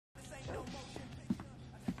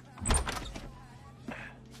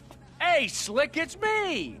Hey, Slick, it's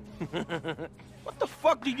me! What the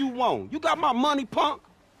fuck do you want? You got my money, punk?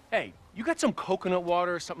 Hey, you got some coconut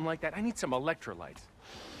water or something like that? I need some electrolytes.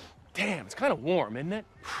 Damn, it's kind of warm, isn't it?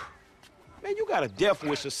 Man, you got a death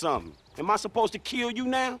wish or something. Am I supposed to kill you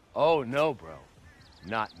now? Oh, no, bro.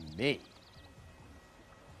 Not me.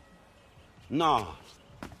 Nah.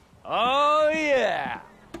 Oh, yeah!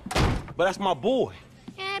 But that's my boy.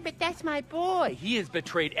 Yeah, but that's my boy. He has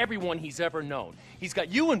betrayed everyone he's ever known. He's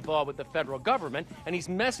got you involved with the federal government, and he's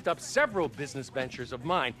messed up several business ventures of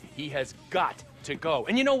mine. He has got to go.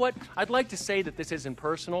 And you know what? I'd like to say that this isn't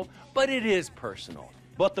personal, but it is personal.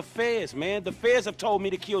 But the feds, man. The feds have told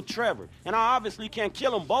me to kill Trevor, and I obviously can't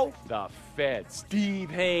kill them both. The feds.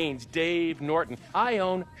 Steve Haynes, Dave Norton. I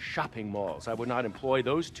own shopping malls. I would not employ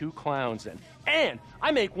those two clowns in. And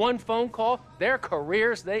I make one phone call, their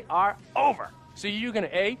careers, they are over. So you're gonna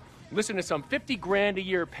A, listen to some 50 grand a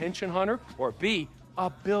year pension hunter, or B, a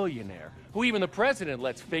billionaire, who even the president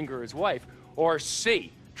lets finger his wife, or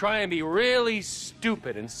C, try and be really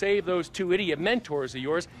stupid and save those two idiot mentors of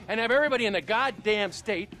yours and have everybody in the goddamn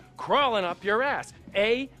state crawling up your ass.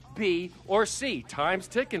 A, B, or C. Time's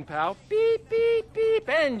ticking, pal. Beep, beep, beep.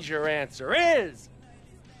 And your answer is...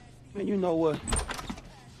 Man, you know what?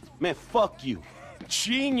 Man, fuck you.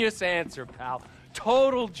 Genius answer, pal.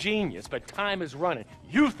 Total genius, but time is running.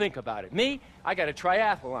 You think about it. Me, I got a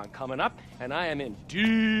triathlon coming up, and I am in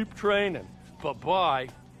deep training. Bye-bye.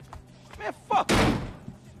 Man, fuck you.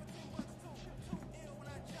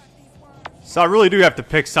 So I really do have to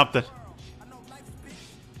pick something.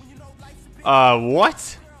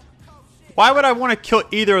 What? Why would I want to kill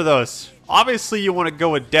either of those? Obviously you want to go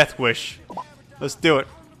with Death Wish. Let's do it.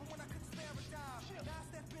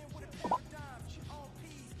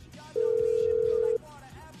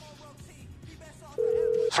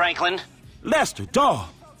 Franklin? Lester, dawg.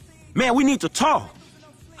 Man, we need to talk.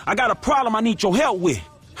 I got a problem I need your help with.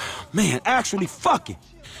 Man, actually, fuck it.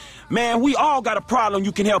 Man, we all got a problem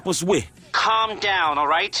you can help us with. Calm down, all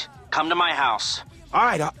right? Come to my house. All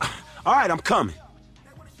right, I'm coming.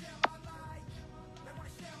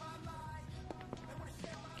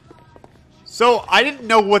 So I didn't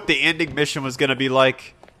know what the ending mission was gonna be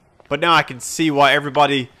like, but now I can see why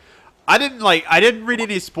everybody. I didn't read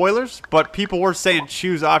any spoilers, but people were saying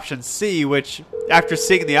choose option C, which after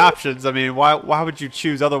seeing the options, I mean, why would you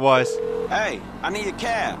choose otherwise? Hey, I need a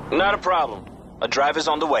cab. Not a problem. A driver's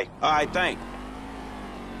on the way. All right, thanks.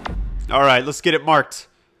 All right, let's get it marked.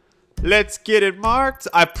 Let's get it marked.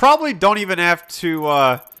 I probably don't even have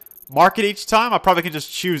to mark it each time. I probably can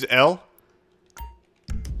just choose L.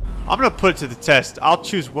 I'm going to put it to the test. I'll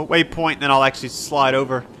choose waypoint, and then I'll actually slide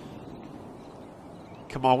over.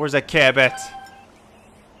 Come on, where's that cab at?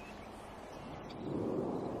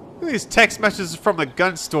 Look at these text messages from the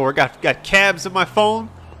gun store. Got cabs in my phone.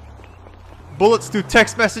 Bullets through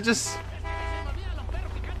text messages.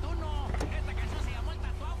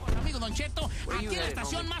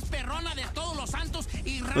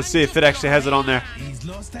 Let's see if it actually has it on there.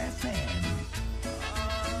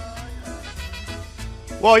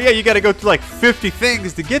 Well, yeah, you got to go through like 50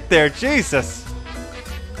 things to get there. Jesus.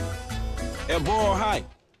 At Borough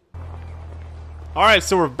Heights. Alright,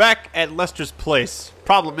 so we're back at Lester's place.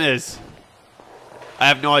 Problem is, I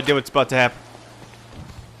have no idea what's about to happen.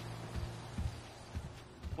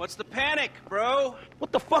 What's the panic, bro?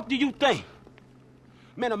 What the fuck do you think?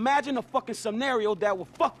 Man, imagine a fucking scenario that will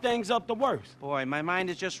fuck things up the worst. Boy, my mind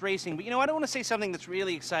is just racing. But you know, I don't want to say something that's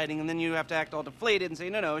really exciting, and then you have to act all deflated and say,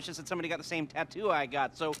 no, it's just that somebody got the same tattoo I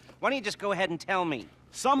got. So why don't you just go ahead and tell me?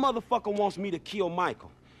 Some motherfucker wants me to kill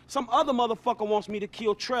Michael. Some other motherfucker wants me to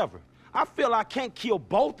kill Trevor. I feel I can't kill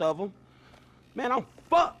both of them. Man, I'm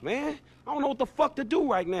fucked, man. I don't know what the fuck to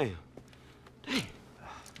do right now. Damn.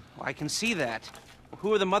 Well, I can see that.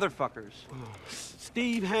 Who are the motherfuckers?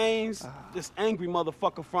 Steve Haynes, this angry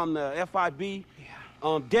motherfucker from the FIB.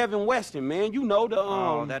 Yeah. Devin Weston, man. You know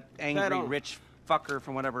the, that angry rich fucker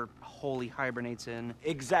from whatever hole he hibernates in.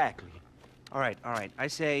 Exactly. All right. I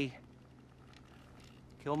say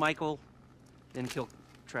kill Michael, then kill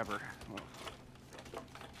Trevor.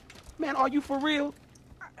 Man, are you for real?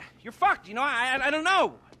 You're fucked, you know? I don't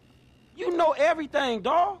know. You know everything,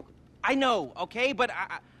 dog. I know, okay? But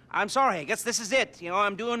I'm sorry. I guess this is it. You know,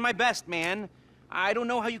 I'm doing my best, man. I don't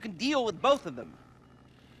know how you can deal with both of them.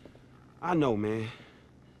 I know, man.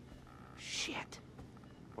 Shit.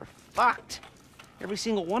 We're fucked. Every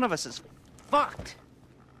single one of us is fucked.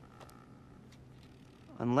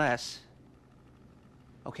 Unless...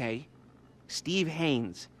 Okay, Steve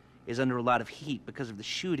Haynes is under a lot of heat because of the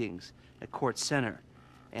shootings at Court Center.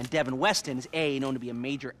 And Devin Weston is A, known to be a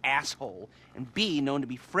major asshole, and B, known to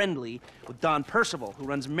be friendly with Don Percival, who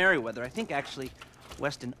runs Merriweather. I think, actually,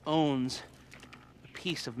 Weston owns a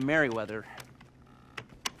piece of Merriweather.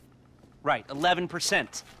 Right,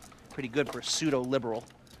 11%. Pretty good for a pseudo-liberal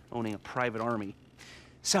owning a private army.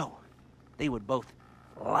 So, they would both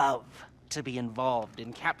love to be involved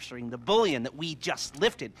in capturing the bullion that we just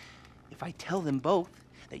lifted. If I tell them both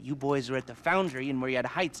that you boys are at the foundry in Marietta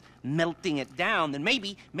Heights melting it down, then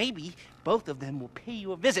maybe both of them will pay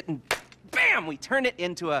you a visit and bam, we turn it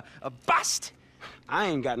into a bust. I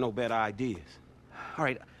ain't got no better ideas. All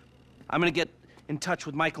right, I'm gonna get in touch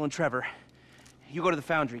with Michael and Trevor. You go to the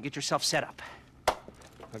foundry and get yourself set up.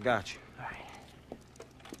 I got you. All right.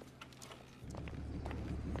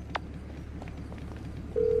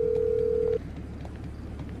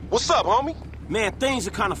 What's up, homie? Man, things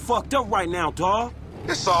are kind of fucked up right now, dawg.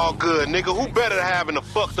 It's all good, nigga. Who better to have in a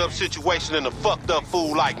fucked up situation than a fucked up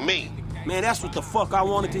fool like me? Man, that's what the fuck I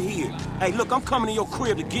wanted to hear. Hey, look, I'm coming to your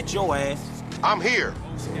crib to get your ass. I'm here.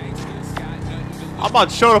 I'm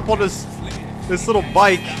about showing up on this little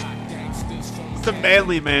bike. It's the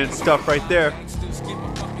manly man stuff right there.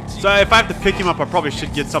 So if I have to pick him up, I probably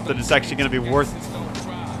should get something that's actually going to be worth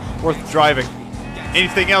driving.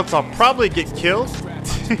 Anything else, I'll probably get killed.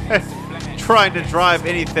 Trying to drive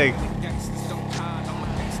anything.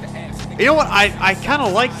 You know what? I kind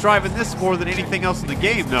of like driving this more than anything else in the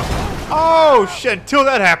game, though. Oh, shit. Until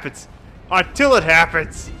that happens. Until it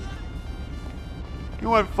happens. You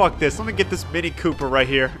know what? Fuck this. Let me get this Mini Cooper right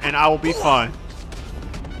here, and I will be fine.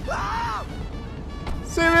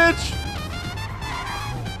 See, bitch?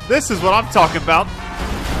 This is what I'm talking about.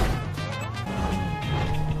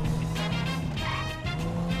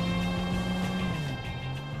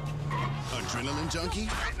 Adrenaline junkie?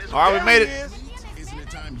 All right, we made it. Isn't it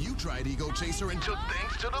time you tried Ego Chaser and took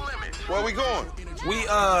things to the limit? Where we going? We,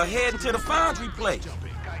 heading to the foundry place.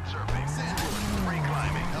 Kite surfing, sandboarding, free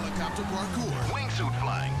climbing, helicopter parkour, wingsuit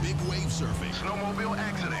flying, big wave surfing, snowmobile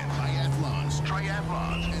accidents, biathlons,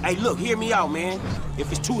 triathlons. Hey, look, hear me out, man.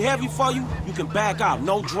 If it's too heavy for you, you can back out.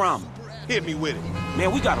 No drama. Hit me with it.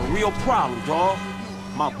 Man, we got a real problem, dawg.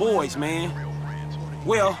 My boys, man.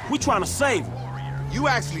 Well, we trying to save them. You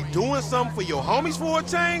actually doing something for your homies for a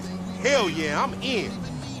change? Hell yeah, I'm in.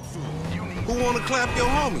 Who wanna clap your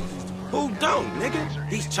homies? Who don't, nigga?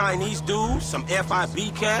 These Chinese dudes, some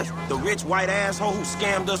FIB cats, the rich white asshole who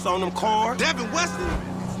scammed us on them cars. Devin Weston?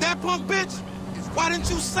 That punk bitch? Why didn't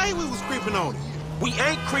you say we was creeping on him? We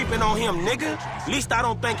ain't creeping on him, nigga. At least I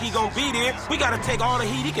don't think he gonna be there. We gotta take all the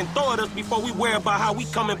heat he can throw at us before we worry about how we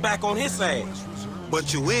coming back on his ass.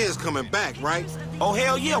 But you is coming back, right? Oh,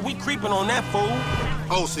 hell yeah, we creeping on that fool.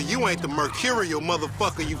 Oh, so you ain't the mercurial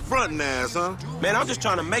motherfucker you frontin' as, huh? Man, I'm just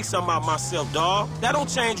trying to make something out of myself, dawg. That don't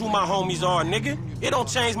change who my homies are, nigga. It don't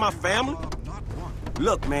change my family.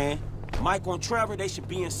 Look, man, Michael and Trevor, they should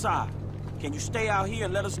be inside. Can you stay out here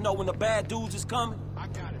and let us know when the bad dudes is coming? I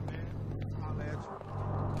got it, man. Holla at you.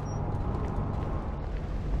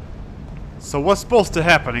 So what's supposed to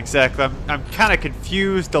happen exactly? I'm kind of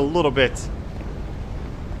confused a little bit.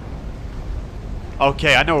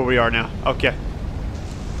 Okay, I know where we are now. Okay.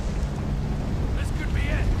 This could be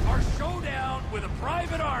it. Our showdown with a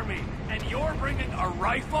private army. And you're bringing a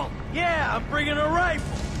rifle? Yeah, I'm bringing a rifle.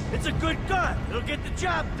 It's a good gun. It'll get the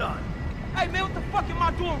job done. Hey, man, what the fuck am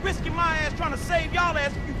I doing risking my ass trying to save y'all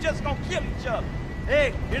ass if you just gonna kill each other?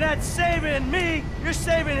 Hey, you're not saving me. You're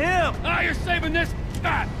saving him. Ah, you're saving this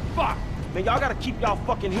cat. Fuck. Man, y'all gotta keep y'all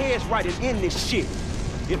fucking heads right and end this shit.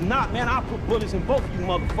 If not, man, I'll put bullets in both of you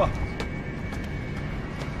motherfuckers.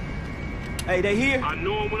 Hey, they here? I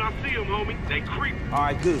know them when I see them, homie. They creep. All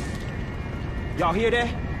right, good. Y'all hear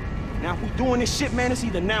that? Now, if we doing this shit, man, it's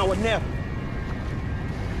either now or never.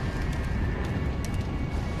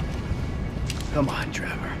 Come on,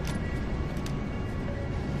 Trevor.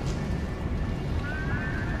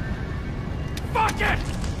 Fuck it!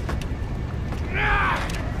 Ah!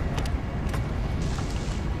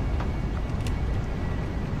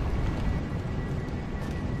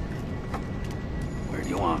 Where do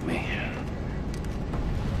you want me?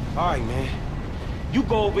 All right, man. You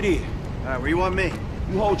go over there. All right, where you want me?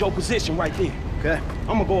 You hold your position right there. Okay.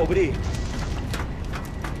 I'm gonna go over there.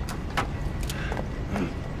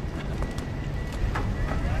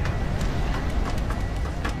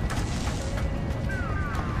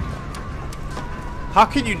 How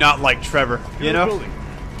can you not like Trevor? You know? Building.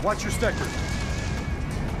 Watch your sector.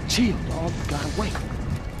 Chill, dog. You gotta wait.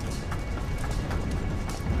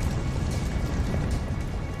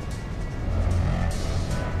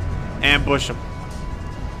 Ambush him.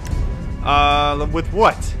 With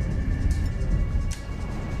what?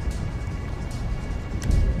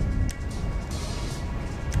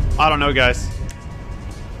 I don't know, guys.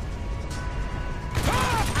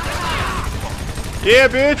 Yeah,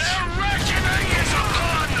 bitch.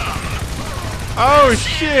 Oh,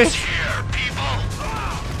 shit.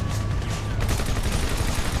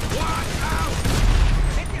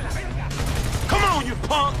 Come on, you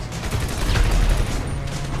punk!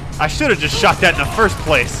 I should have just shot that in the first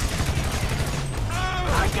place.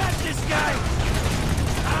 I got this guy!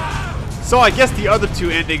 So I guess the other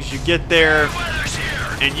two endings, you get there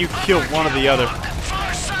and you kill one or the other.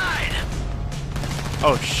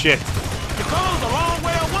 Oh, shit. It goes a long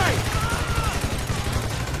way away!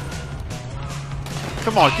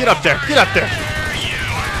 Come on, get up there. Get up there.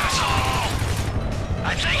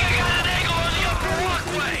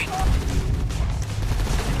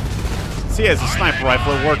 See, he has a sniper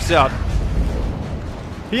rifle. It works out.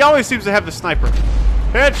 He always seems to have the sniper.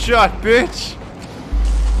 Headshot, bitch.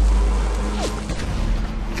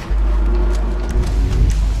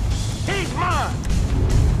 He's mine!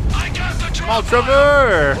 Come on,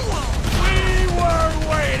 Trevor. We were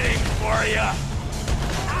waiting for you.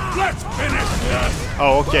 Let's finish this.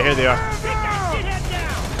 Oh, okay, here they are.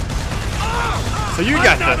 So you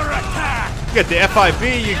got Another the attack. FIB.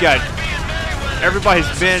 You got everybody's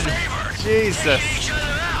been. Jesus.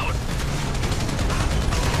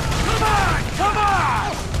 Come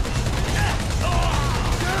on!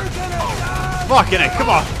 Fucking it. Come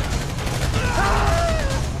on.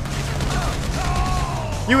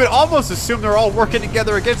 You would almost assume they're all working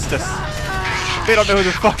together against us. They don't know who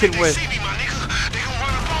they're fucking with.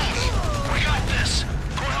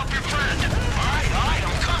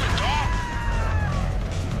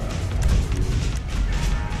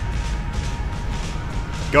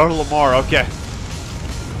 Go to Lamar, okay.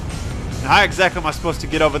 Now, how exactly am I supposed to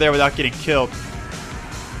get over there without getting killed?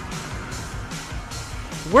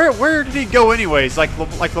 Where did he go anyways? Like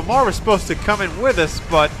Lamar was supposed to come in with us,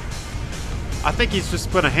 but I think he's just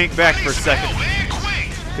gonna hang back for a second.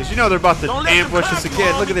 Because you know they're about to ambush us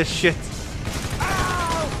again. Look at this shit.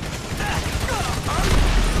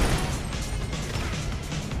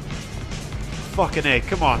 Fucking A,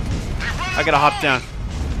 come on. I gotta hop down.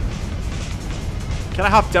 Can I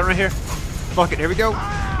hop down right here? Fuck it, here we go.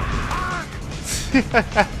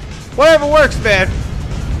 Whatever works, man.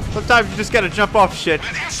 Sometimes you just gotta jump off shit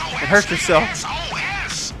and hurt yourself.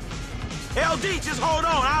 LD, just hold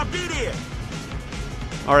on, I'll be there.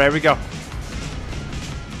 Alright, here we go.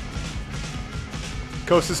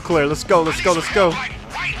 Coast is clear. Let's go, let's go, let's go. Fuck,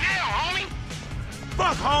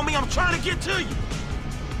 homie, I'm trying to get to you.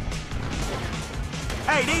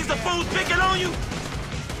 Hey, these the fools picking on you?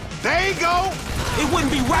 There you go. It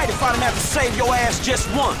wouldn't be right if I didn't have to save your ass just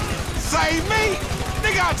once. Save me?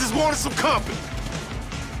 Nigga, I just wanted some company.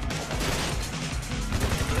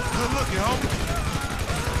 Good looking, homie.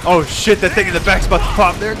 Oh shit, that thing in the back's about to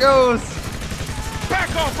pop. There it goes.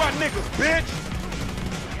 Back off my niggas, bitch.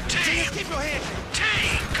 T, Keep your head down. T,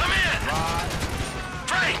 come in.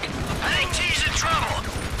 Frank, I think T's in trouble.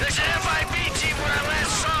 There's an FIB team where I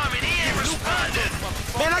last saw him and he ain't responded.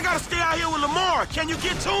 Man, I gotta stay out here with Lamar. Can you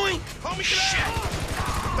get to him? Homie, get out.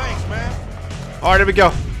 Thanks, man. Alright, here we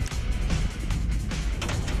go.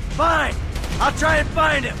 Fine. I'll try and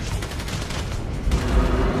find him.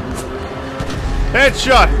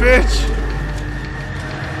 Headshot, bitch.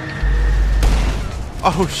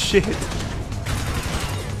 Oh shit.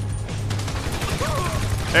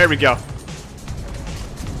 There we go.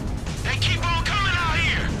 They keep on coming out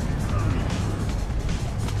here.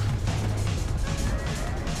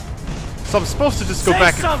 So I'm supposed to just go Say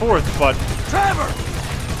back and something. forth, but Trevor!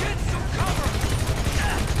 Get some cover.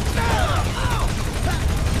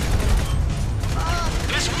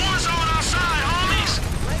 There's war zone outside, homies.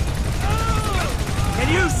 Can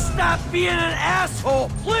you stop being an asshole,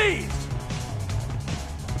 please?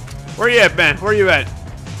 where you at, man? Where you at?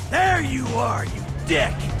 There you are, you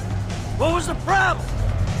dick. What was the problem?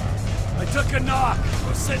 I took a knock.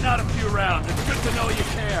 Was sitting out a few rounds. It's good to know you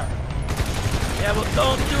care. Yeah, well,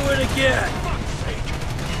 don't do it again.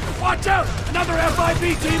 Watch out! Another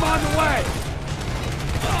FIB team on the way.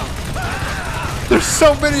 There's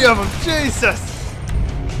so many of them. Jesus.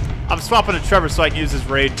 I'm swapping to Trevor so I can use his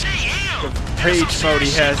rage. The rage mode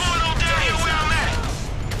he has.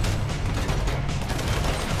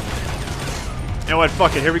 You know what?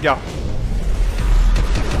 Fuck it. Here we go.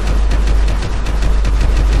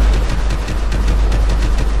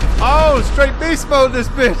 Oh, straight beast mode, this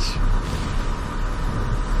bitch.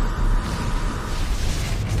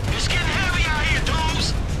 It's getting heavy out here,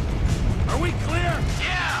 dudes. Are we clear?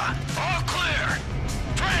 Yeah, all clear.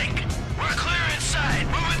 Frank, we're clear inside.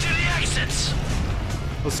 Moving to the exits.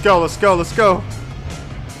 Let's go, let's go, let's go.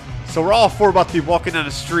 So we're all four about to be walking down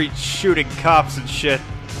the street shooting cops and shit.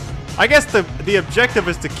 I guess the objective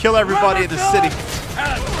is to kill everybody in the city.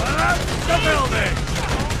 And left the building.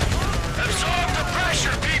 Absorb the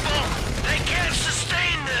pressure, people. They can't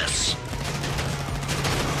sustain this.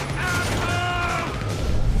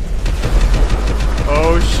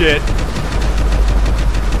 Oh shit.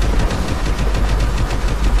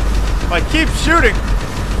 If I keep shooting,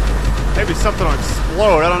 maybe something will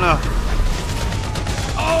explode, I don't know.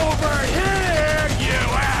 Over here, you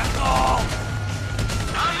asshole!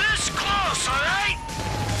 I'm this close, all right?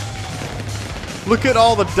 Look at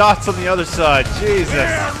all the dots on the other side, Jesus.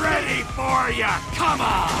 We're ready for ya! Come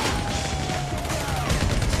on!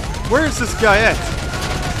 Where's this guy at?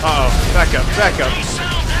 Uh-oh, back up, back up. Please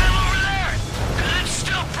settle down over there, 'cause it's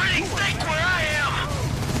still pretty thick where I am.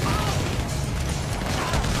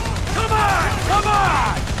 Come on! Come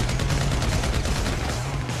on!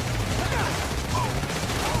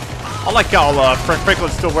 I like how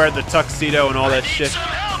Franklin's still wearing the tuxedo and all that shit. Some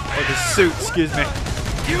help, Or the suit, excuse me.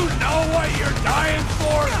 You know what you're dying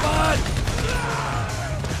for, bud?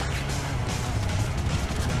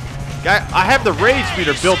 Guy, I have the rage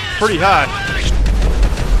meter built pretty high.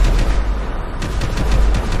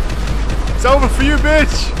 It's over for you,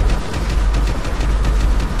 bitch!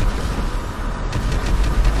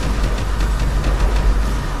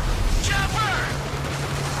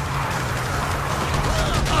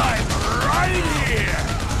 I'm right here!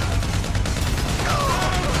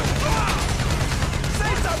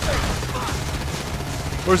 Say something!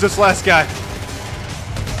 Where's this last guy?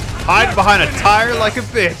 Hiding behind a tire like a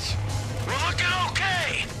bitch. We're looking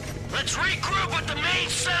okay. Let's regroup with the main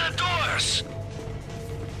set of doors.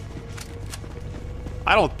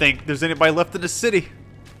 I don't think there's anybody left in the city.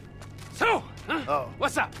 So,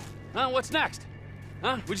 what's up? What's next?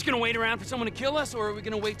 Huh? We just gonna wait around for someone to kill us, or are we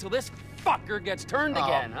gonna wait till this fucker gets turned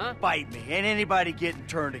again, huh? Bite me. Ain't anybody getting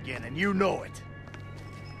turned again, and you know it.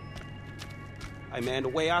 Hey, man, the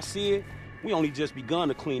way I see it, we only just begun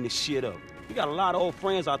to clean this shit up. We got a lot of old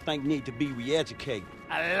friends I think need to be re-educated.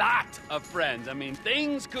 A lot of friends. I mean,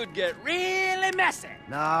 things could get really messy.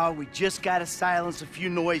 No, we just gotta silence a few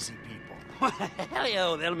noisy people. Hell yeah,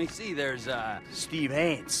 let me see. There's, Steve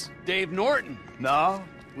Haynes. Dave Norton. No,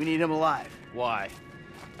 we need him alive, Why?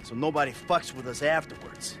 so nobody fucks with us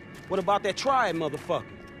afterwards. What about that triad motherfucker?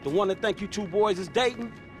 The one that think you two boys is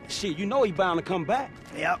dating? Shit, you know he bound to come back.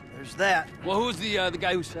 Yep, there's that. Well, who's the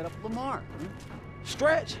guy who set up Lamar?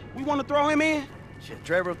 Stretch, we want to throw him in? Shit,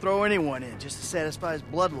 Trevor will throw anyone in just to satisfy his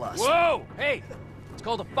bloodlust. Whoa! Hey! It's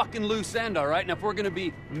called a fucking loose end, all right? And if we're gonna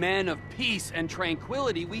be men of peace and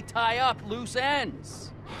tranquility, we tie up loose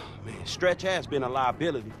ends. Man, Stretch has been a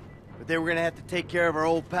liability. But they were gonna have to take care of our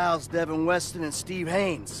old pals Devin Weston and Steve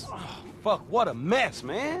Haynes. Fuck, what a mess,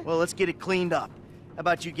 man. Well, let's get it cleaned up. How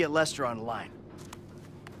about you get Lester on the line?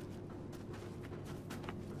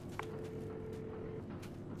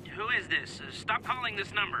 Who is this? Stop calling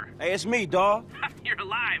this number. Hey, it's me, dawg. You're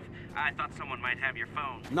alive. I thought someone might have your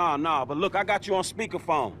phone. Nah, but look, I got you on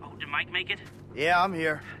speakerphone. Oh, did Mike make it? Yeah, I'm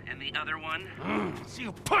here. And the other one? See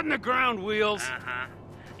you putting the ground wheels. Uh-huh.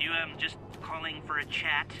 You, just calling for a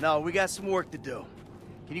chat? No, we got some work to do.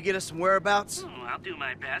 Can you get us some whereabouts? Oh, I'll do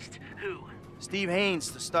my best. Who? Steve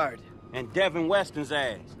Haynes to start. And Devin Weston's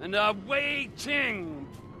ass. And, Wei Cheng.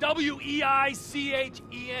 W-E-I-C-H-E-N-G.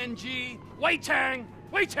 Wei Cheng.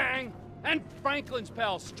 Wei Cheng. And Franklin's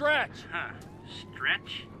pal, Stretch. Huh.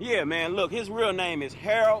 Stretch? Yeah, man, look, his real name is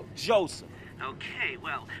Harold Joseph. Okay,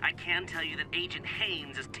 well, I can tell you that Agent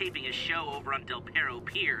Haynes is taping a show over on Del Perro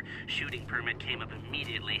Pier. Shooting permit came up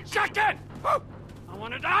immediately. Shut it! I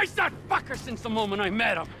wanted to ice that fucker since the moment I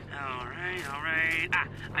met him. All right.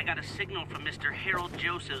 I got a signal from Mr. Harold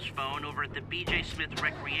Joseph's phone over at the B.J. Smith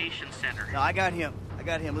Recreation Center. No, I got him.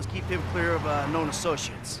 Let's keep him clear of known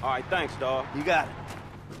associates. All right, thanks, dawg. You got it.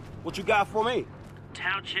 What you got for me?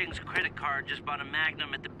 Tao Cheng's credit card just bought a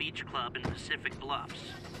Magnum at the beach club in Pacific Bluffs.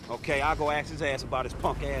 Okay, I'll go ask his ass about his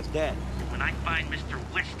punk-ass dad. When I find Mr.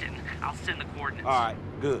 Weston, I'll send the coordinates. All right,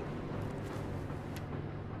 good.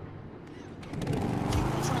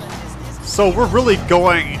 So we're really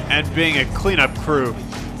going and being a cleanup crew.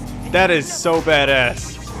 That is so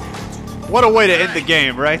badass. What a way to end the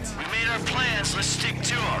game, right? We made our plans, let's stick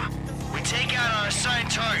to them. We take out our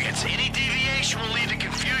assigned targets. Any deviation will lead to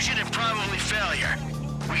confusion and probably failure.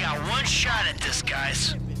 We got one shot at this,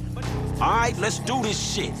 guys. All right, let's do this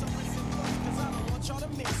shit.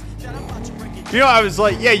 You know, I was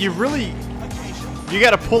like, yeah, you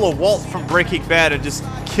gotta pull a Walt from Breaking Bad and just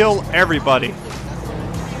kill everybody.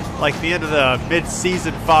 Like the end of the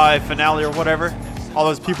mid-season 5 finale or whatever. All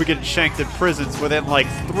those people getting shanked in prisons within like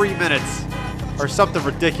 3 minutes. or something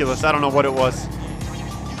ridiculous. I don't know what it was.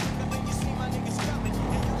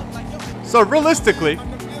 So realistically,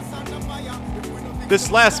 this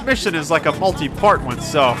last mission is like a multi-part one,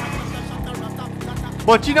 so.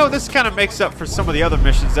 But you know, this kind of makes up for some of the other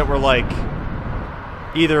missions that were like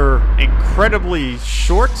either incredibly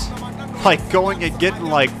short, like going and getting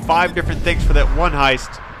like 5 different things for that one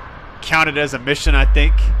heist counted as a mission, I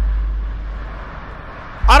think.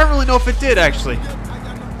 I don't really know if it did, actually.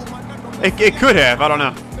 It could have, I don't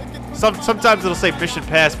know. Sometimes it'll say mission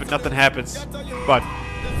passed, but nothing happens. But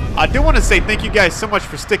I do want to say thank you guys so much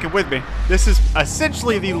for sticking with me. This is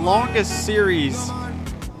essentially the longest series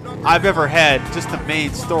I've ever had, just the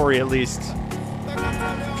main story at least.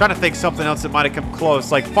 I'm trying to think something else that might have come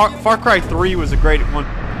close. Like Far Cry 3 was a great one.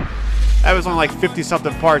 That was only like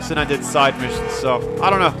 50-something parts, and I did side missions, so I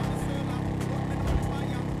don't know.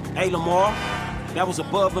 Hey, Lamar, that was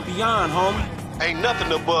above and beyond, homie. Ain't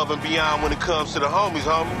nothing above and beyond when it comes to the homies,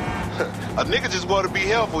 homie. A nigga just want to be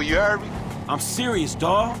helpful, you heard me? I'm serious,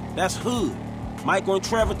 dawg. That's hood. Michael and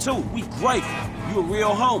Trevor, too. We grateful. You a real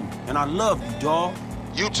homie, and I love you, dawg.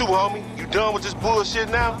 You too, homie. You done with this bullshit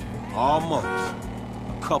now? Almost.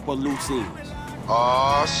 A couple loose ends.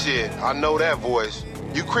 Aw, shit. I know that voice.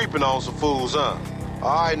 You creeping on some fools, huh?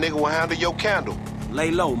 All right, nigga, will handle your candle.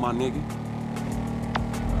 Lay low, my nigga.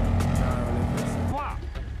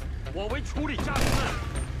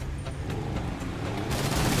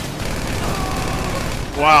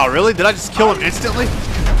 Wow, really? Did I just kill him instantly?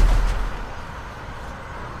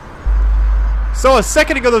 So a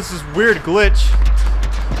second ago there was this weird glitch.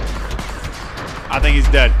 I think he's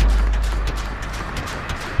dead.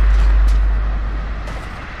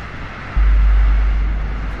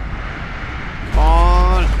 Come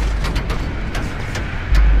on.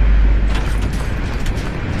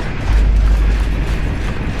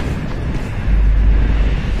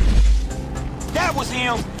 That was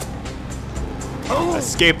him.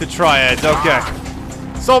 Escape the triads, okay.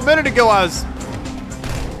 So a minute ago I was...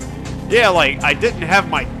 Yeah, like, I didn't have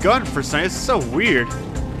my gun for some reason. It's so weird.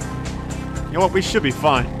 You know what, we should be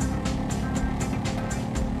fine.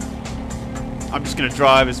 I'm just gonna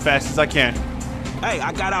drive as fast as I can. Hey,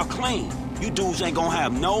 I got out clean. You dudes ain't gonna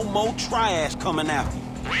have no more triads coming after you.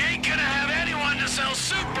 We ain't gonna have anyone to sell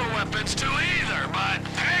super weapons to either, but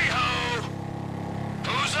hey-ho!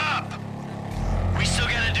 Who's up? We still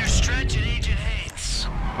gotta do Stretch and Agent Haynes.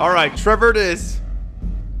 Alright, Trevor it is.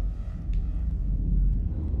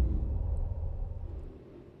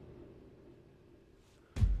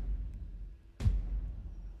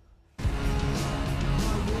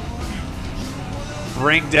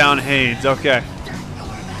 Bring down Haynes, okay.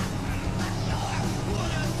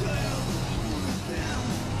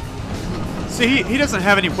 See, he doesn't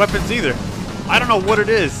have any weapons either. I don't know what it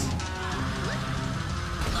is.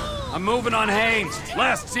 I'm moving on Haynes.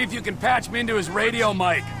 Les, see if you can patch me into his radio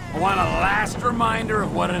mic. I want a last reminder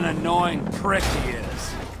of what an annoying prick he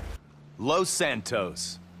is. Los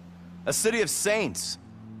Santos. A city of saints.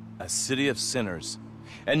 A city of sinners.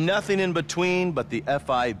 And nothing in between but the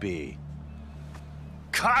FIB.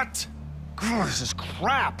 Cut! Grr, this is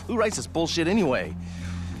crap! Who writes this bullshit anyway?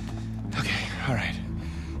 Okay, alright.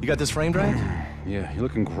 You got this framed right? Yeah, you're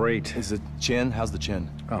looking great. Is the chin? How's the chin?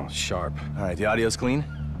 Oh, sharp. Alright, the audio's clean?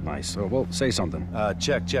 Nice. Well, say something.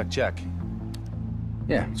 Check.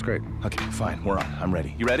 Yeah, it's great. Okay, fine. We're on. I'm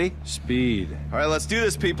ready. You ready? Speed. Alright, let's do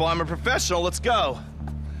this, people. I'm a professional. Let's go.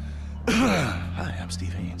 Hi, I'm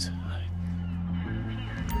Steve Haynes.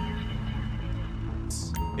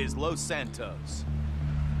 This is Los Santos.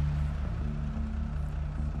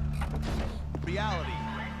 Reality.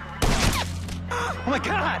 Oh my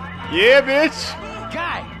God! Yeah, bitch!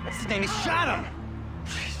 Guy! That's his name. He shot him!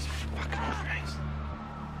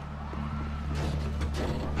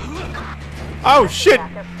 Oh, shit!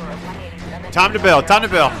 Time to bail, time to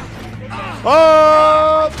bail.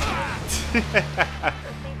 Oh!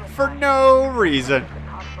 For no reason.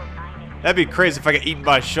 That'd be crazy if I got eaten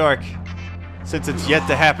by a shark. Since it's yet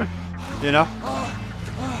to happen. You know?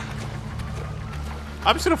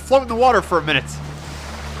 I'm just gonna float in the water for a minute.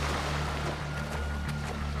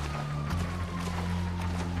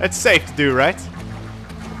 That's safe to do, right?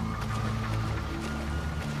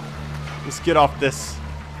 Let's get off this.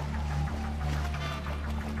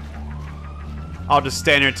 I'll just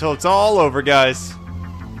stand here until it's all over, guys.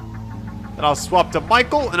 Then I'll swap to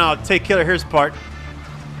Michael, and I'll take care of his part.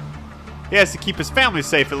 He has to keep his family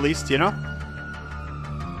safe, at least, you know?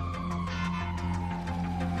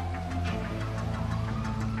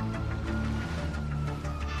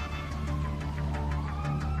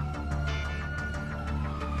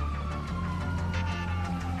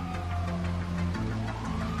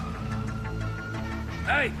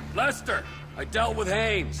 Hey, Lester, I dealt with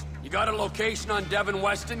Haynes. You got a location on Devin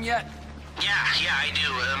Weston yet? Yeah, I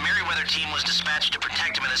do. A Merryweather team was dispatched to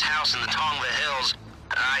protect him at his house in the Tongva Hills.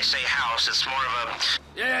 I say house, it's more of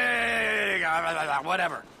a... Yeah,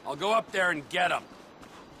 whatever. I'll go up there and get him.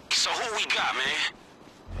 So who we got,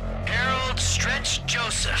 man? Harold Stretch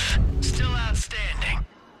Joseph. Still outstanding.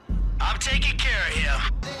 I'm taking care of him.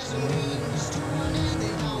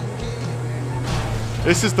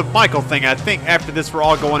 This is the Michael thing. I think after this, we're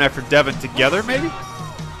all going after Devin together, maybe?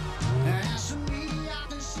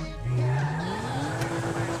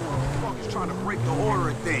 Trying to break the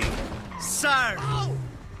order thing. Sir!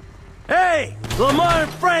 Hey! Lamar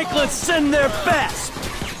and Franklin send their best!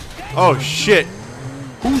 Oh, shit.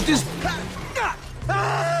 Who's this?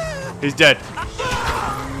 He's dead.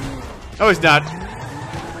 No, he's not.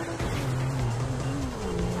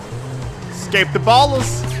 Escape the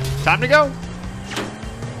ballers. Time to go.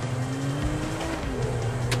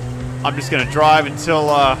 I'm just gonna drive until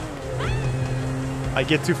I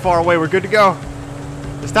get too far away. We're good to go.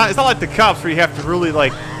 It's not like the cops where you have to really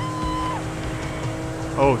like...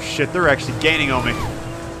 Oh shit, they're actually gaining on me.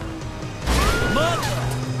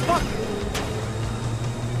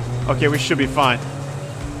 Okay, we should be fine.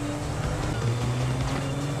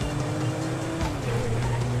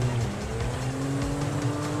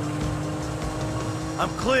 I'm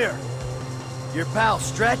clear. Your pal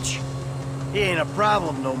Stretch? He ain't a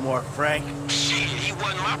problem no more, Frank. Shit, he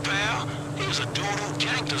wasn't my pal. He was a dude who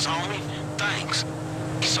ganked us, homie. Thanks.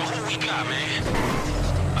 So who we got, man?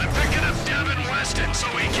 I'm picking up Devin Weston so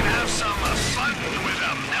we can have some fun with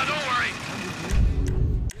him. Now don't worry.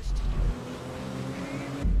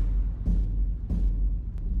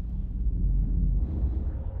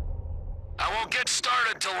 I won't get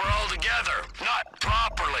started till we're all together. Not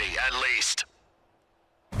properly, at least.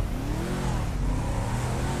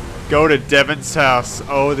 Go to Devin's house.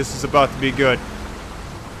 Oh, this is about to be good.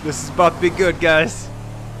 This is about to be good, guys.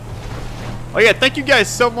 Oh yeah, thank you guys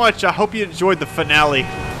so much. I hope you enjoyed the finale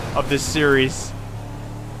of this series.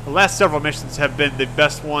 The last several missions have been the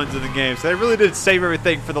best ones in the game, so they really did save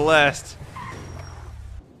everything for the last.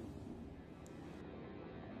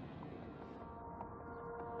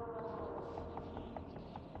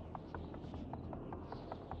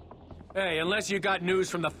 Hey, unless you got news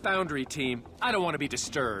from the Foundry team, I don't want to be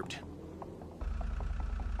disturbed.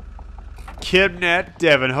 Kidnap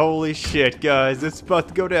Devin. Holy shit, guys. It's about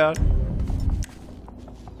to go down.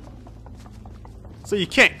 So you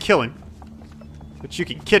can't kill him, but you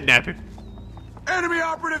can kidnap him. Enemy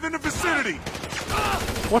operative in the vicinity!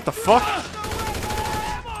 What the fuck?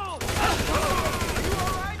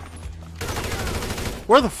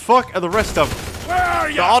 Where the fuck are the rest of them? Where are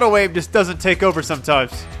you? The auto aim just doesn't take over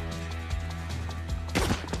sometimes.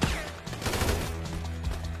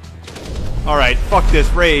 Alright, fuck this.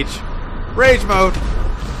 Rage. Rage mode.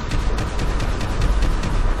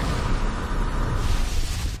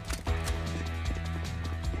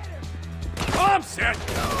 I'm set.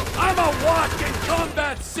 I'm a walking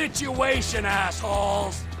combat situation,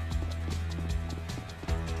 assholes.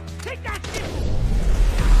 Take that shit.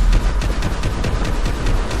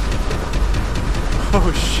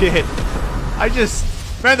 Oh shit.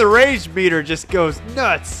 Man, the rage meter just goes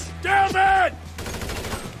nuts. Damn it!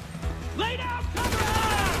 Lay down, cover!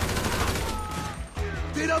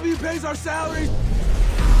 DW pays our salaries.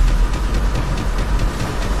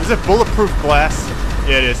 Is it bulletproof glass?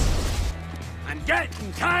 Yeah, it is. I'm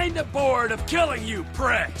getting kinda bored of killing you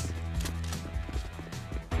pricks.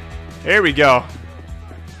 Here we go.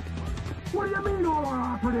 What do you mean all our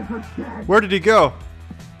operatives are dead? Where did he go?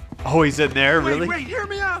 Oh, he's in there, really? Wait, hear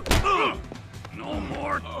me out! No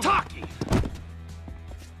more talking.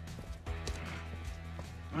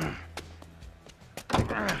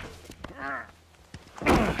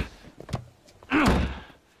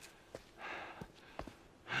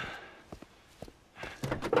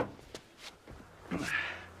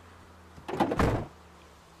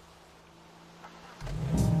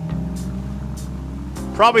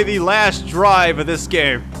 Probably the last drive of this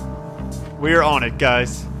game. We're on it,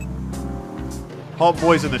 guys.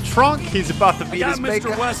 Homeboy's in the trunk. He's about to beat I his got maker.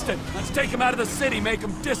 Mr. Weston. Let's take him out of the city, make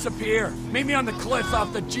him disappear. Meet me on the cliffs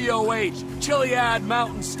off the GOH, Chiliad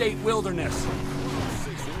Mountain State Wilderness.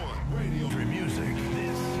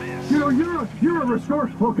 You know, you're a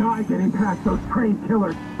resourceful guy getting past those trained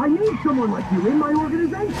killers. I need someone like you in my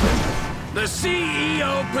organization. The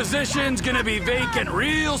CEO position's gonna be vacant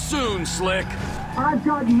real soon, Slick. I've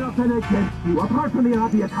got nothing against you, apart from the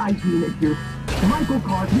obvious hygiene issue. Michael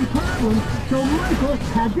caused me problems, so Michael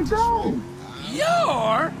had to go.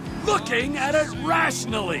 You're looking at it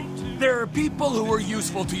rationally. There are people who are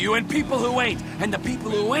useful to you and people who ain't. And the people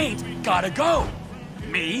who ain't gotta go.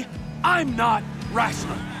 Me? I'm not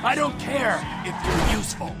rational. I don't care if you're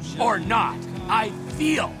useful or not. I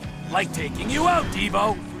feel like taking you out,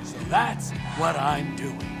 Devo. So that's what I'm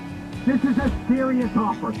doing. This is a serious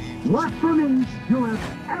offer. Work for me, you'll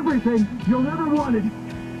have everything you'll ever wanted.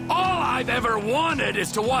 All I've ever wanted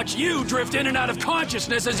is to watch you drift in and out of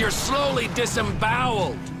consciousness as you're slowly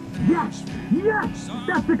disemboweled. Yes! Yes!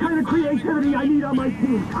 That's the kind of creativity I need on my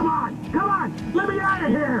team. Come on! Let me out of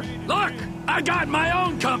here! Look! I got my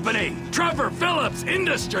own company! Trevor Phillips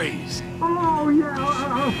Industries! Oh,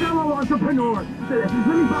 yeah, a fellow entrepreneur. Let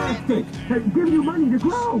me buy a stake. Give you money to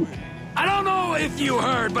grow. I don't know if you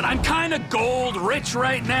heard, but I'm kinda gold rich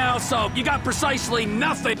right now, so you got precisely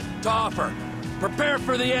nothing to offer. Prepare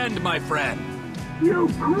for the end, my friend. You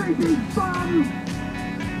crazy bum!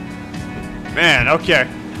 Man, okay.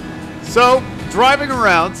 So, driving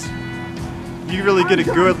around, you really get a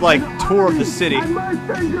good, like, tour of the city.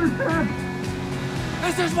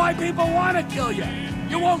 This is why people want to kill you.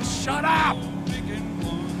 You won't shut up.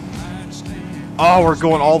 Oh, we're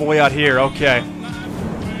going all the way out here. Okay.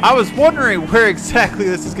 I was wondering where exactly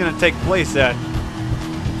this is going to take place at.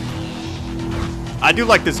 I do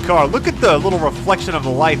like this car. Look at the little reflection of the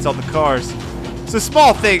lights on the cars. It's the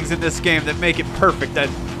small things in this game that make it perfect. That,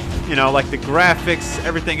 you know, like the graphics,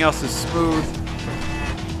 everything else is smooth.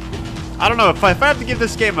 I don't know, if I have to give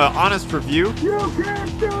this game an honest review. You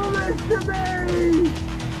can't do this to me!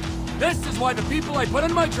 This is why the people I put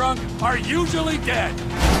in my trunk are usually dead.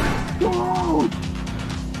 Whoa!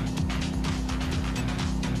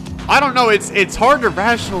 I don't know, it's hard to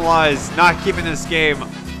rationalize not giving this game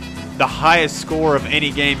the highest score of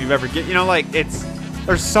any game you've ever get. You know, like,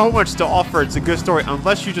 there's so much to offer. It's a good story,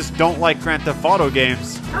 unless you just don't like Grand Theft Auto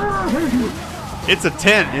games. It's a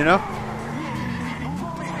 10, you know?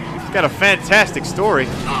 It's got a fantastic story.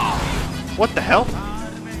 What the hell?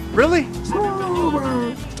 Really?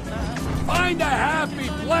 Find a happy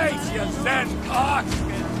place, you Zen cock!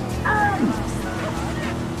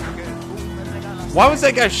 Why was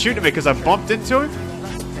that guy shooting at me? Because I bumped into him?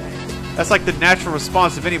 That's like the natural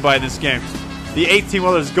response of anybody in this game. The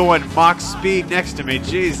 18-wheeler's going Mach speed next to me.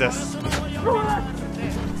 Jesus.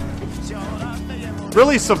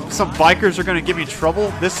 Really? Some bikers are going to give me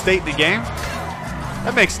trouble this state in the game?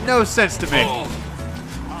 That makes no sense to me.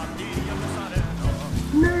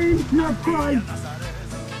 Name your price!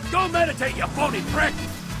 Go meditate, you phony prick!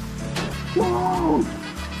 Whoa!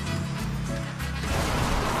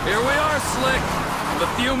 Here we are, Slick. A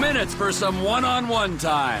few minutes for some one-on-one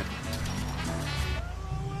time.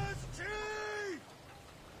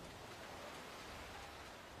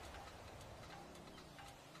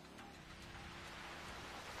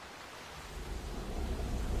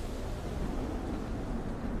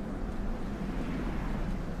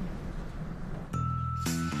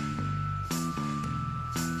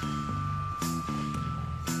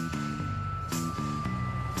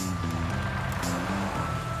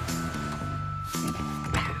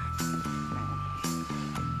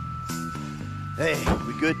 Hey,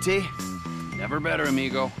 we good, T? Never better,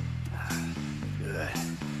 amigo. Good.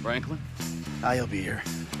 Franklin? He'll be here.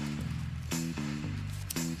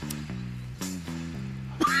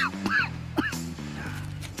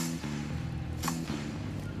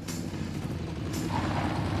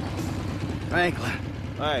 Franklin.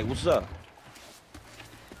 Hey, what's up?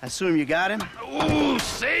 I assume you got him? Ooh,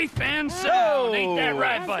 safe and sound. Ain't that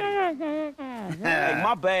right, buddy? Hey,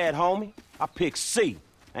 my bad, homie. I picked C.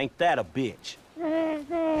 Ain't that a bitch?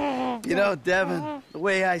 You know, Devin, the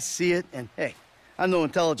way I see it, and hey, I'm no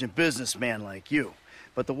intelligent businessman like you,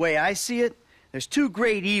 but the way I see it, there's two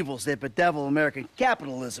great evils that bedevil American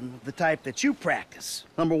capitalism of the type that you practice.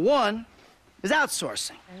 Number one is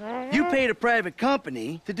outsourcing. You paid a private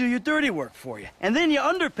company to do your dirty work for you, and then you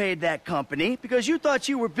underpaid that company because you thought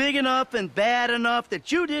you were big enough and bad enough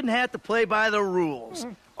that you didn't have to play by the rules.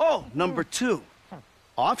 Oh, number two.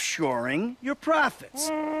 Offshoring your profits.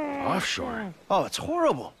 Offshore? Oh, it's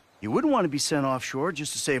horrible. You wouldn't want to be sent offshore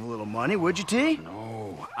just to save a little money, would you, T?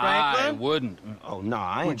 No, Franklin? I wouldn't. Oh, nah,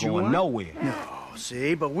 I ain't Would you going want? nowhere. No,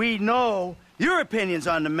 see, but we know your opinions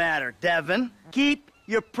on the matter, Devin. Keep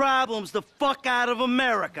your problems the fuck out of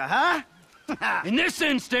America, huh? In this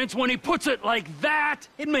instance, when he puts it like that,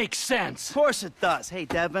 it makes sense. Of course it does. Hey,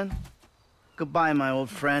 Devin. Goodbye, my old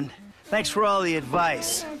friend. Thanks for all the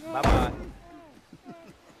advice. Bye-bye.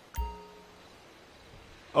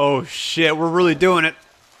 Oh shit, we're really doing it.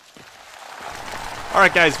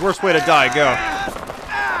 Alright guys, worst way to die, go.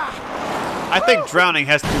 I think drowning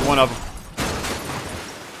has to be one of them.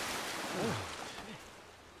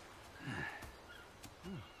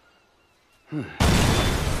 So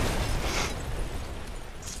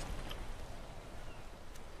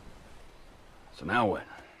now what?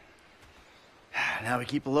 Now we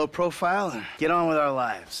keep a low profile and get on with our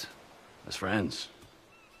lives. As friends?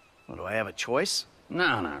 Well, do I have a choice?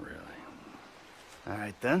 No, not really. All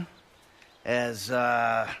right, then. As,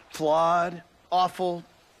 flawed, awful,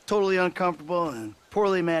 totally uncomfortable, and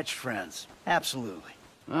poorly matched friends. Absolutely.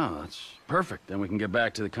 Oh, that's perfect. Then we can get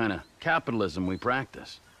back to the kind of capitalism we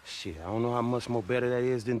practice. Shit, I don't know how much more better that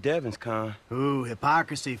is than Devin's kind. Ooh,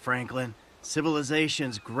 hypocrisy, Franklin.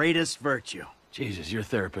 Civilization's greatest virtue. Jesus, your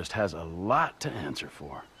therapist has a lot to answer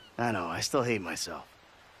for. I know, I still hate myself.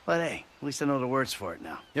 But hey, at least I know the words for it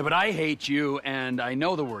now. Yeah, but I hate you, and I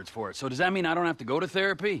know the words for it. So does that mean I don't have to go to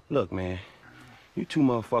therapy? Look, man, you two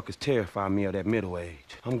motherfuckers terrify me of that middle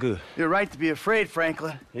age. I'm good. You're right to be afraid,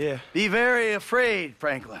 Franklin. Yeah. Be very afraid,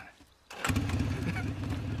 Franklin.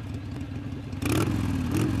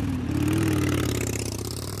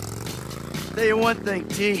 Tell you one thing,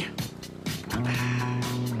 T.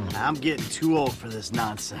 I'm getting too old for this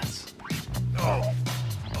nonsense. Oh.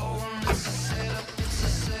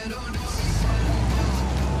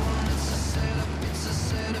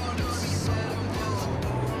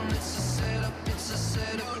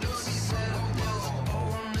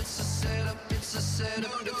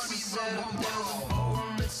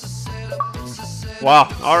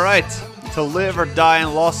 Wow. All right. To live or die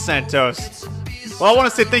in Los Santos. Well, I want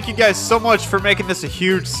to say thank you guys so much for making this a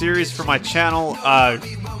huge series for my channel.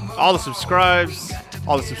 All the subscribes,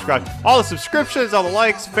 all the subscriptions, all the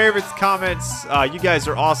likes, favorites, comments. You guys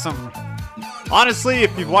are awesome. Honestly,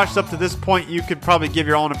 if you've watched up to this point, you could probably give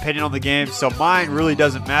your own opinion on the game, so mine really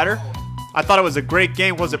doesn't matter. I thought it was a great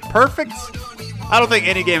game. Was it perfect? I don't think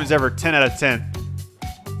any game is ever 10 out of 10.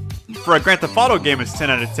 For a Grand Theft Auto game, it's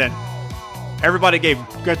 10 out of 10. Everybody gave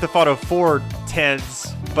Grand Theft Auto 4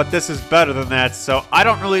 10s, but this is better than that, so I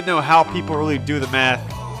don't really know how people really do the math.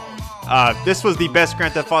 This was the best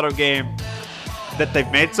Grand Theft Auto game that they've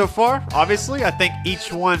made so far, obviously. I think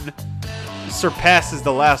each one surpasses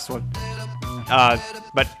the last one.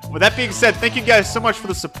 But with that being said, thank you guys so much for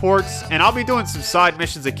the supports, and I'll be doing some side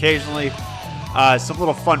missions occasionally, some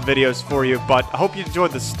little fun videos for you, but I hope you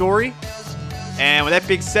enjoyed the story. And with that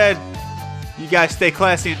being said, you guys stay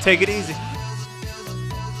classy and take it easy.